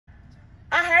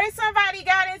I heard somebody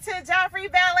got into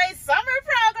Joffrey Ballet summer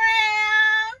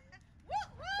program.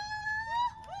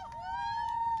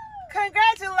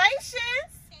 Congratulations.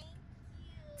 Thank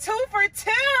you. 2 for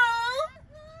 2.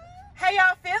 How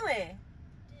y'all feeling?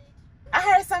 I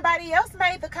heard somebody else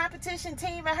made the competition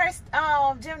team at her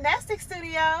gymnastics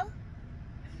studio.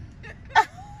 Turn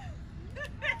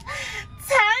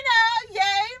up,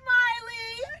 yay,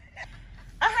 Marley.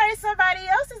 I heard somebody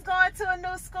else is going to a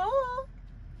new school.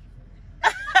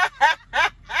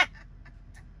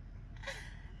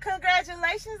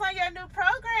 Congratulations on your new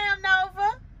program,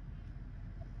 Nova.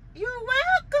 You're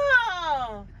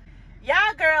welcome.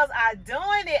 Y'all girls are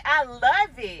doing it. I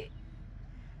love it.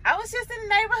 I was just in the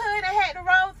neighborhood and had to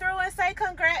roll through and say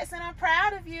congrats, and I'm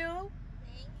proud of you.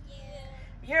 Thank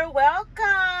you. You're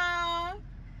welcome.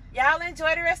 Y'all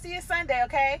enjoy the rest of your Sunday,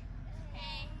 okay?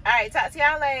 Okay. All right, talk to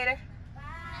y'all later. Bye.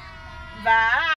 Bye.